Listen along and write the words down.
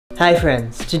Hi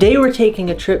friends, today we're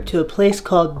taking a trip to a place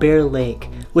called Bear Lake,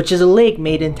 which is a lake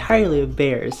made entirely of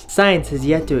bears. Science has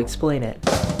yet to explain it.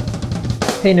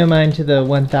 Pay no mind to the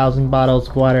 1,000 bottles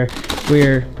of water.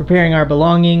 We're preparing our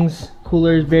belongings.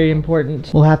 Cooler is very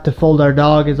important. We'll have to fold our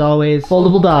dog as always.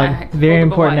 Foldable dog, very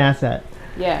important asset.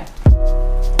 Yeah.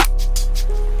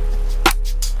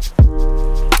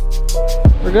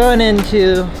 We're going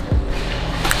into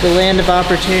the land of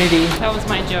opportunity. That was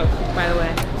my joke, by the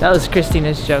way. That was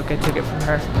Christina's joke, I took it from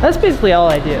her. That's basically all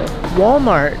I do.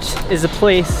 Walmart is a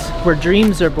place where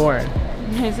dreams are born.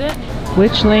 Is it?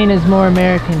 Which lane is more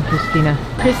American, Christina?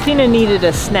 Christina needed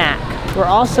a snack. We're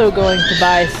also going to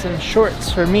buy some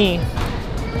shorts for me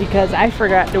because I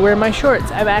forgot to wear my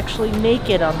shorts. I'm actually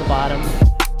naked on the bottom.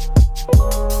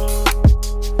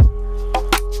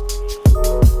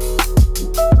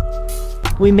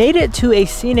 We made it to a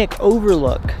scenic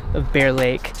overlook of Bear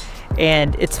Lake,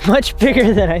 and it's much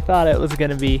bigger than I thought it was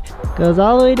gonna be. Goes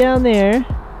all the way down there,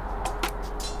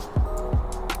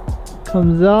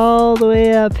 comes all the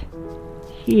way up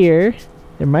here.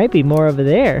 There might be more over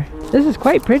there. This is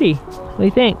quite pretty. What do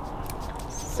you think?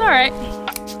 It's all right.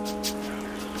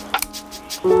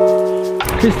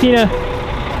 Christina,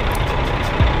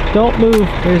 don't move.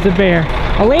 There's a bear.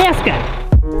 Alaska!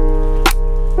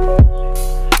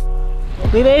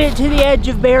 We made it to the edge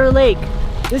of Bear Lake.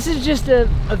 This is just a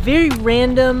very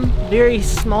random, very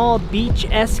small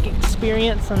beach-esque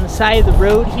experience on the side of the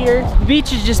road here. The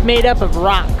beach is just made up of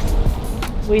rocks.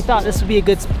 We thought this would be a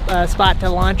good spot to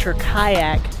launch our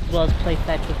kayak as well as play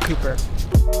fetch with Cooper.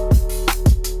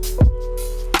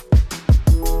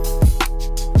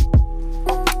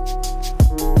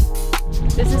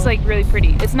 This is like really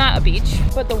pretty. It's not a beach,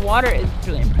 but the water is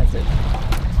really impressive.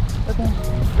 Okay,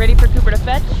 ready for Cooper to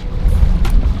fetch?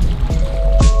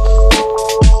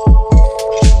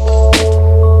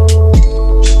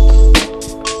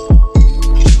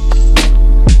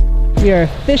 We are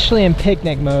officially in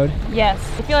picnic mode. Yes,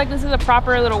 I feel like this is a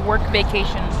proper little work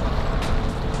vacation.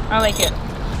 I like it.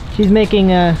 She's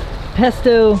making a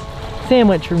pesto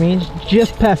sandwich for me,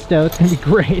 just pesto. It's gonna be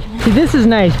great. See, this is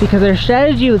nice because our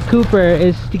strategy with Cooper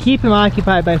is to keep him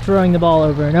occupied by throwing the ball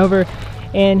over and over,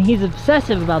 and he's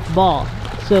obsessive about the ball.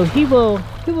 So he will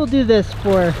do this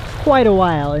for quite a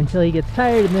while until he gets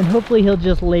tired, and then hopefully he'll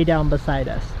just lay down beside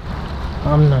us.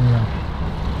 Nom nom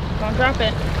nom. Don't drop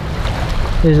it.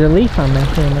 There's a leaf on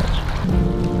that sandwich.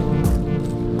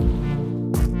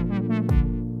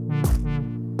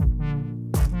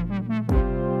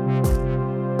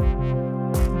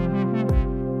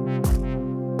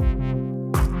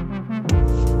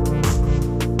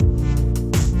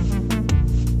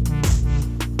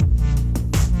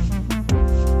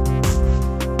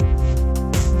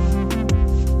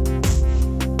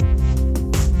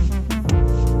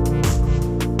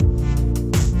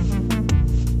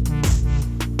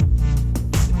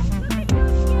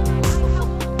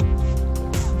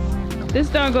 This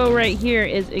doggo right here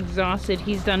is exhausted.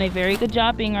 He's done a very good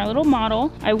job being our little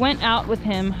model. I went out with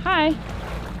him. Hi.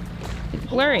 It's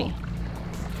blurry.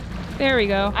 There we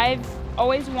go. I've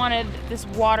always wanted this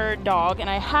water dog, and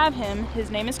I have him.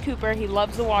 His name is Cooper. He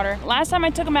loves the water. Last time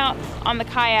I took him out on the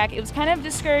kayak, it was kind of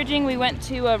discouraging. We went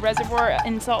to a reservoir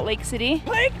in Salt Lake City.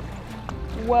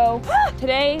 Whoa.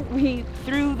 Today we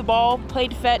threw the ball,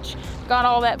 played fetch, got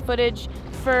all that footage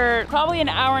for probably an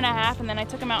hour and a half, and then I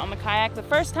took him out on the kayak the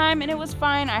first time and it was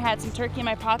fine. I had some turkey in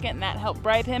my pocket and that helped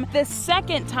bribe him. The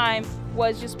second time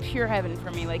was just pure heaven for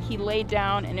me. Like, he laid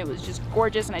down and it was just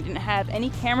gorgeous, and I didn't have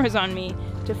any cameras on me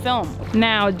to film.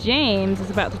 Now James is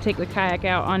about to take the kayak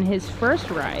out on his first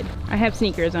ride. I have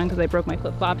sneakers on because I broke my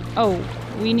flip-flops. Oh,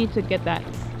 we need to get that.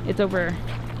 It's over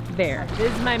there.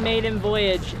 This is my maiden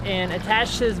voyage, and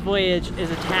attached to this voyage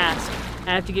is a task.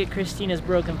 I have to get Christina's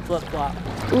broken flip-flop.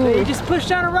 So you just push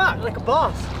down a rock like a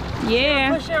boss.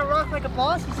 Yeah. Push down a rock like a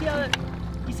boss.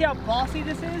 You see how bossy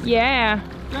this is? Yeah.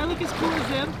 Do I look as cool as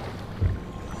him?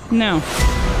 No.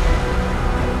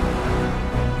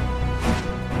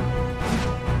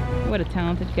 What a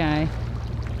talented guy.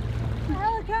 A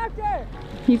helicopter!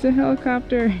 He's a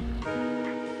helicopter.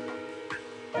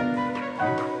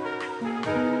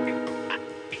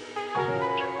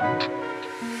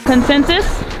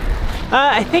 Consensus?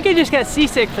 I think I just got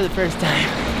seasick for the first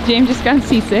time. James just got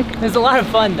seasick. It was a lot of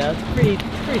fun though. It's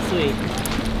pretty sweet.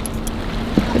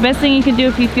 The best thing you can do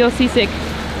if you feel seasick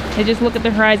is just look at the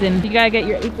horizon. You gotta get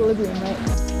your equilibrium right.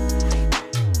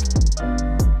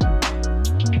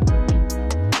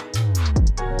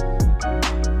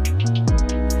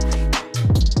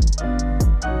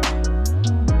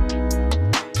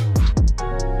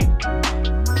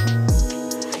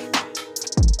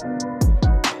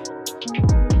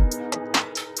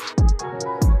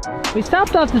 We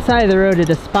stopped off the side of the road at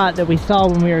a spot that we saw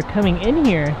when we were coming in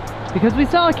here because we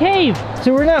saw a cave.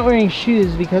 So we're not wearing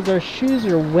shoes because our shoes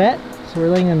are wet, so we're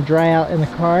letting them dry out in the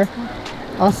car.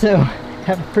 Also,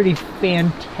 have a pretty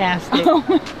fantastic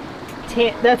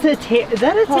tan. That's a tan. Is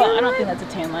that a tan line? I don't think that's a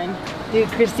tan line. Dude,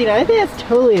 Christina, I think that's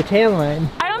totally a tan line.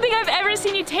 I don't think I've ever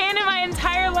seen you tan in my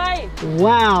entire life.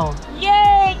 Wow.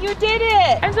 Yay, you did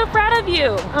it. I'm so proud of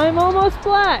you. I'm almost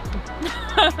black.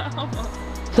 Almost.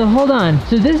 So hold on.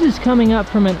 So this is coming up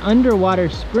from an underwater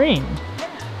spring.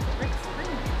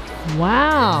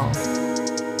 Wow.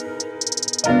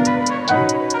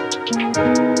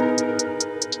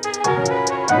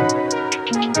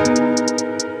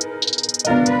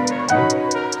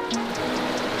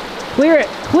 Clear it,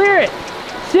 clear it.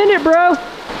 Send it, bro.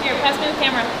 Here, pass me the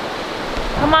camera.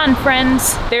 Come on,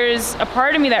 friends. There's a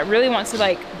part of me that really wants to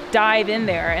like dive in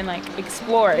there and like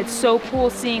explore. It's so cool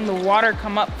seeing the water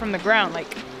come up from the ground.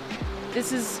 Like,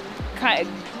 this is kind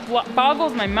of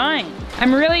boggles my mind.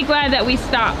 I'm really glad that we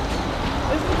stopped.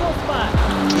 This is a cool spot.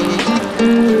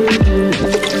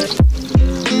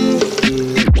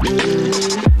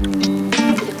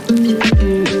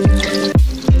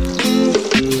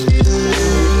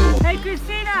 Hey,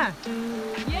 Christina.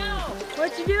 Yo.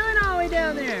 What you doing all the way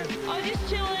down there? Oh, just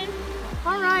chilling.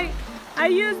 All right. I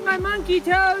used my monkey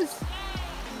toes.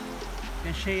 I'm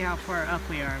gonna show you how far up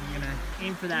we are. I'm gonna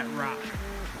aim for that rock.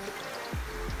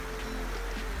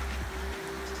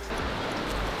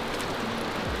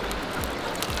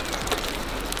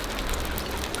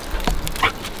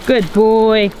 Good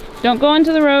boy. Don't go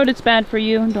onto the road, it's bad for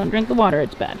you. Don't drink the water,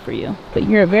 it's bad for you. But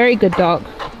you're a very good dog.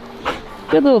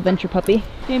 Good little venture puppy.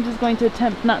 James is going to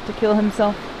attempt not to kill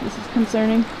himself. This is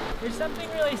concerning. There's something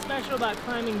really special about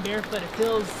climbing barefoot. It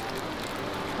feels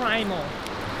primal.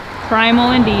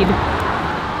 Primal indeed.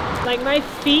 Like my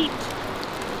feet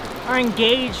are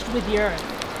engaged with the earth.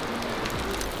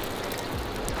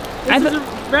 This is a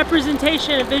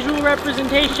representation, a visual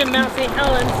representation of Mount St.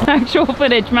 Helens. Actual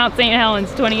footage, Mount St.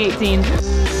 Helens 2018.